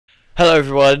Hello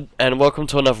everyone, and welcome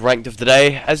to another ranked of the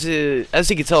day. As you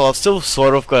can tell, I've still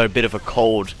sort of got a bit of a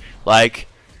cold. Like,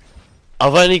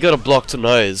 I've only got a blocked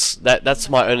nose. That's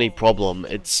my only problem.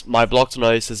 It's my blocked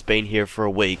nose has been here for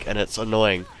a week, and it's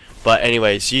annoying. But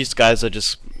anyways, you guys are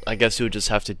just, I guess you'll just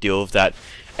have to deal with that.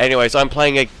 Anyways, I'm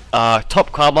playing a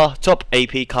top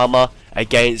AP Karma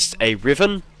against a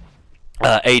Riven,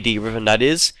 AD Riven that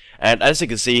is. And as you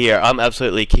can see here, I'm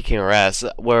absolutely kicking her ass.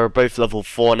 We're both level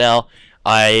 4 now.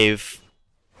 I've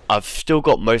still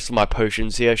got most of my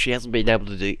potions here. She hasn't been able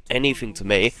to do anything to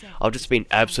me. I've just been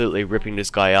absolutely ripping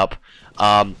this guy up.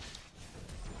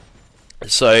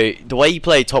 So the way you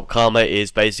play top Karma is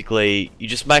basically you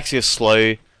just max your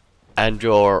slow and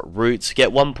your roots,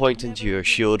 get 1 point into your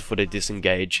shield for the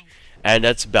disengage, and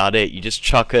that's about it. You just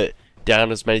chuck it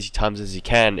down as many times as you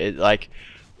can.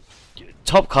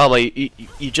 Top Karma,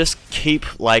 you just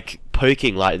keep like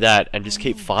poking like that and just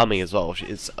keep farming as well.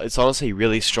 It's honestly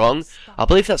really strong. I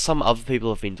believe that some other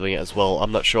people have been doing it as well.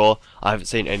 I'm not sure. I haven't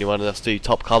seen anyone else do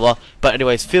top Karma. But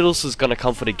anyways, Fiddles is gonna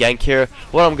come for the gank here.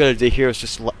 What I'm gonna do here is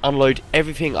just unload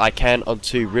everything I can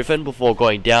onto Riven before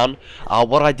going down.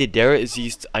 What I did there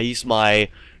is I used my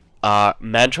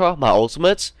mantra, my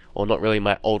ultimate, or not really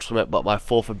my ultimate, but my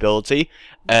 4th ability,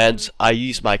 and I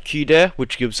used my Q there,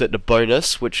 which gives it the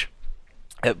bonus, which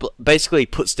it basically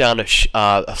puts down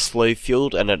a slow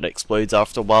field and it explodes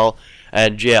after a while.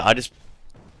 And yeah, I just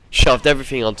shoved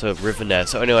everything onto Riven there.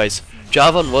 So anyways,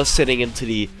 Jarvan was sitting into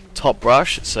the top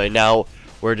brush, so now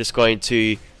we're just going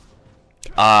to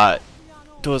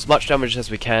do as much damage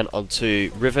as we can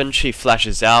onto Riven. She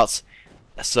flashes out,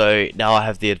 so now I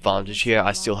have the advantage here.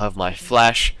 I still have my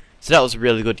flash, so that was a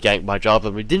really good gank by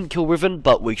Jarvan. We didn't kill Riven,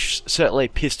 but we certainly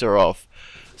pissed her off.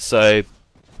 So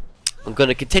I'm going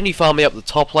to continue farming up the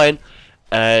top lane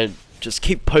and just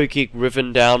keep poking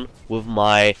Riven down with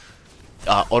my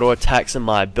auto attacks and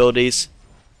my abilities.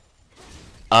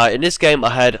 In this game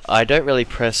I don't really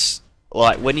press,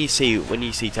 like when you see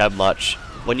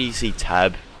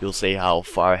tab you'll see how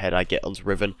far ahead I get onto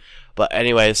Riven. But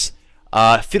anyways,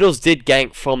 Fiddles did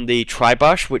gank from the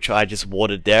tri-brush, which I just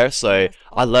warded there, so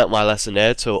I learnt my lesson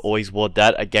there to always ward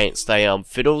that against a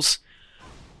Fiddles.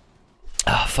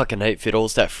 Fucking hate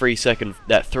Fiddles. That 3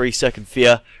 second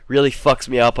fear really fucks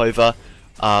me up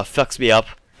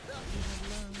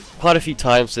quite a few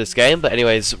times this game. But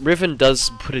anyways, Riven does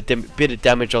put a bit of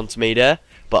damage onto me there,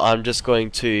 but I'm just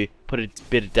going to put a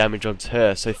bit of damage onto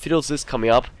her. So Fiddles is coming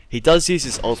up. He does use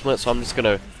his ultimate, so I'm just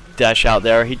gonna dash out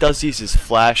there. He does use his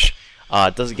flash.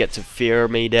 Doesn't get to fear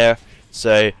me there.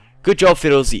 So good job,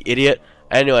 Fiddles, the idiot.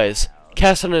 Anyways,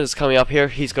 Cassian is coming up here.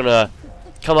 He's gonna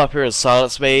come up here and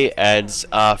silence me, and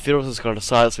Fiddles is going to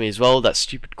silence me as well. That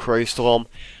stupid crow storm.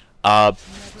 So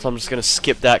I'm just going to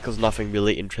skip that because nothing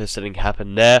really interesting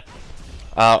happened there.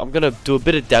 I'm going to do a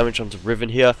bit of damage onto Riven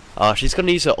here. She's going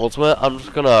to use her ultimate. I'm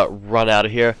just going to run out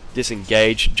of here,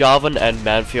 disengage. Jarvan and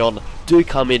Manphion do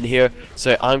come in here,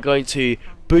 so I'm going to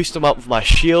boost them up with my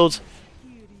shield.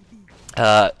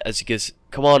 As you guys,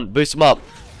 come on, boost them up,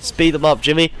 speed them up,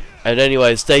 Jimmy. And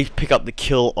anyways, they pick up the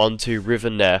kill onto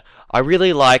Riven there. I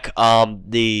really like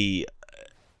the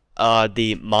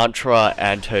mantra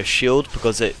and her shield,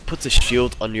 because it puts a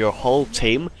shield on your whole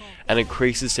team and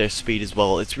increases their speed as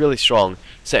well. It's really strong.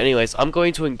 So anyways, I'm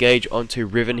going to engage onto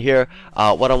Riven here.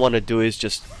 What I want to do is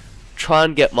just try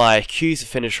and get my Qs to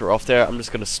finish her off there. I'm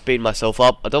just going to speed myself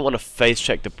up. I don't want to face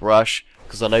check the brush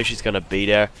because I know she's going to be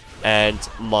there, and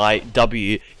my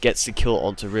W gets the kill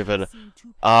onto Riven.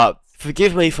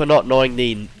 Forgive me for not knowing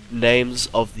the names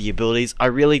of the abilities. I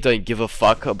really don't give a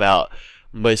fuck about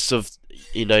most of,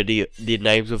 the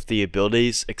names of the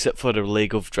abilities, except for the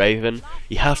League of Draven.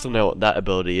 You have to know what that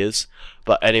ability is.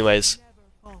 But anyways,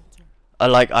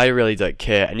 I really don't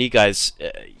care, and you guys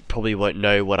probably won't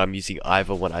know what I'm using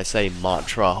either when I say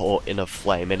mantra or inner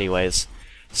flame anyways.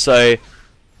 So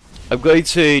I'm going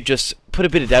to just put a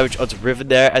bit of damage onto Riven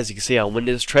there. As you can see, I'll win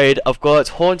this trade. I've got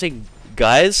Haunting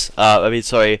Guys,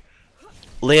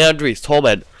 Leandri's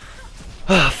Torment.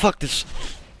 Fuck this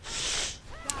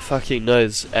fucking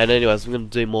nose. And anyways, I'm gonna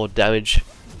do more damage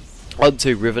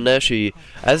onto Riven there.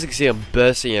 As you can see, I'm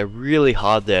bursting her really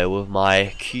hard there with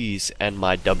my Qs and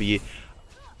my W.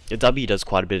 The W does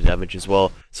quite a bit of damage as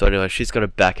well. So anyway, she's gonna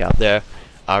back out there.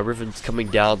 Riven's coming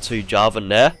down to Jarvan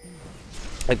there.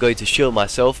 I'm going to shield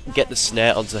myself, get the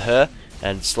snare onto her,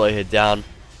 and slow her down.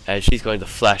 And she's going to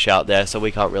flash out there, so we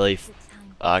can't really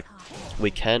we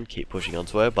can keep pushing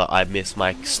onto her, but I missed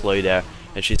my slow there,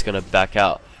 and she's gonna back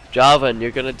out. Jarvan,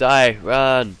 you're gonna die,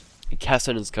 run!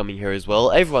 Cassian is coming here as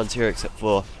well. Everyone's here except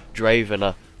for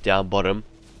Draven down bottom.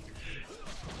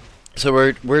 So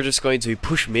we're just going to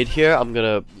push mid here. I'm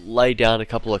gonna lay down a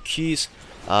couple of Qs.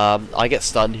 I get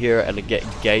stunned here and I get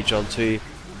engaged onto.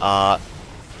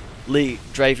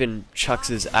 Draven chucks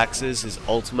his axes, his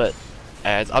ultimate,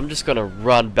 and I'm just gonna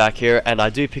run back here, and I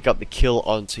do pick up the kill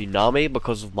onto Nami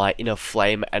because of my inner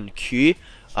flame and Q.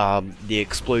 The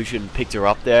explosion picked her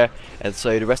up there, and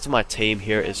so the rest of my team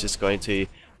here is just going to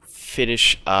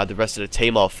finish the rest of the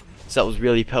team off. So that was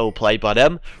really well played by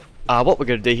them. What we're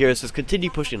going to do here is just continue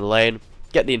pushing the lane,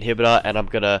 get the inhibitor, and I'm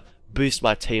going to boost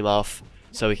my team off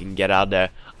so we can get out there.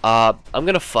 I'm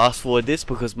going to fast forward this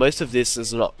because most of this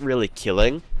is not really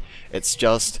killing, it's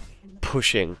just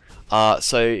pushing.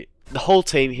 So the whole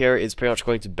team here is pretty much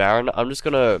going to Baron. I'm just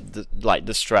going to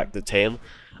distract the team.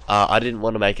 I didn't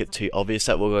want to make it too obvious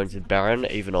that we're going to Baron,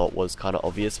 even though it was kind of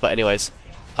obvious. But anyways,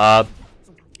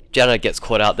 Janna gets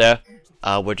caught out there.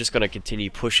 We're just going to continue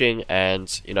pushing,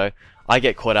 and you know, I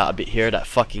get caught out a bit here, that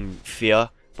fucking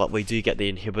fear, but we do get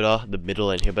the inhibitor, the middle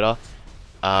inhibitor.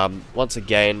 Once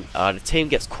again, the team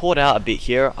gets caught out a bit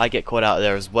here, I get caught out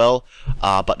there as well,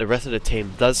 but the rest of the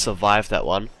team does survive that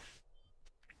one.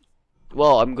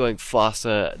 Well, I'm going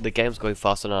faster, the game's going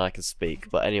faster than I can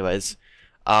speak, but anyways,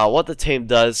 what the team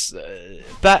does,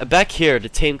 back here, the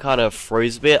team kind of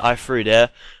froze a bit, I threw there,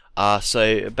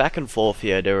 so back and forth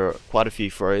here, there were quite a few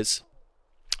throws,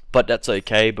 but that's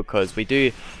okay because we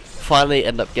do finally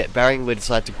end up get Baron. We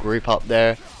decide to group up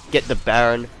there, get the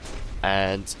Baron,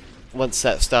 and once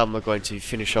that's done, we're going to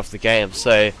finish off the game.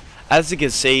 So as you can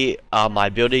see, my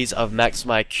abilities, I've maxed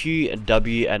my Q and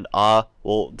W and R.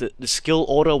 Well, the skill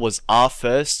order was R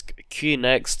first, Q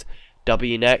next,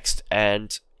 W next,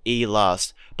 and E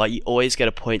last. But you always get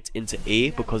a point into E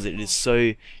because it is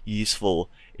so useful.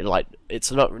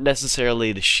 It's not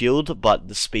necessarily the shield, but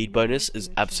the speed bonus is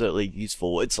absolutely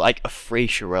useful. It's like a free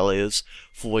Shurelias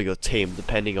for your team,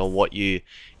 depending on what if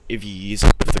you use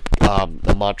it with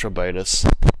the mantra bonus.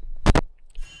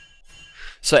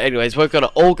 So anyways, we're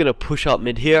all gonna push up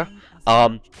mid here.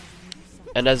 And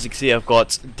as you can see, I've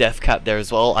got Death Cap there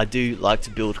as well. I do like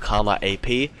to build Karma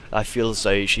AP. I feel as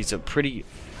though she's a pretty,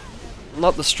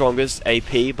 not the strongest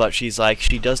AP, but she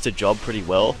does the job pretty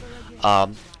well.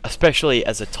 Especially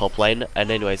as a top lane. And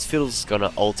anyways, Fiddle's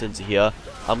gonna ult into here.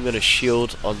 I'm gonna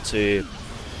shield onto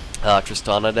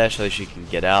Tristana there so she can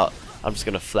get out. I'm just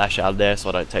gonna flash out there so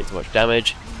I don't take too much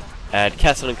damage. And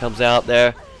Cassidy comes out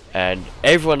there, and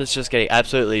everyone is just getting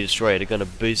absolutely destroyed. They're gonna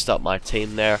boost up my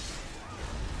team there,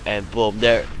 and boom,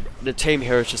 there. The team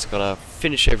here is just gonna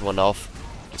finish everyone off.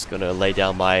 Just gonna lay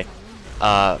down my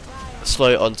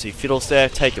slow onto Fiddles there,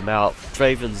 take him out.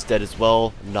 Draven's dead as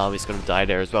well. Nami's gonna die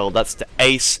there as well. That's the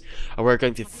ace, and we're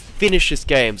going to finish this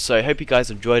game. So I hope you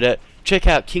guys enjoyed it. Check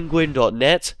out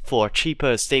kingwin.net for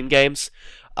cheaper Steam games.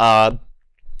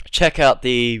 Check out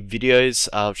the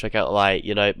videos. Check out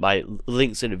my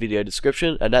links in the video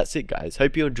description, and that's it, guys.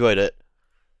 Hope you enjoyed it.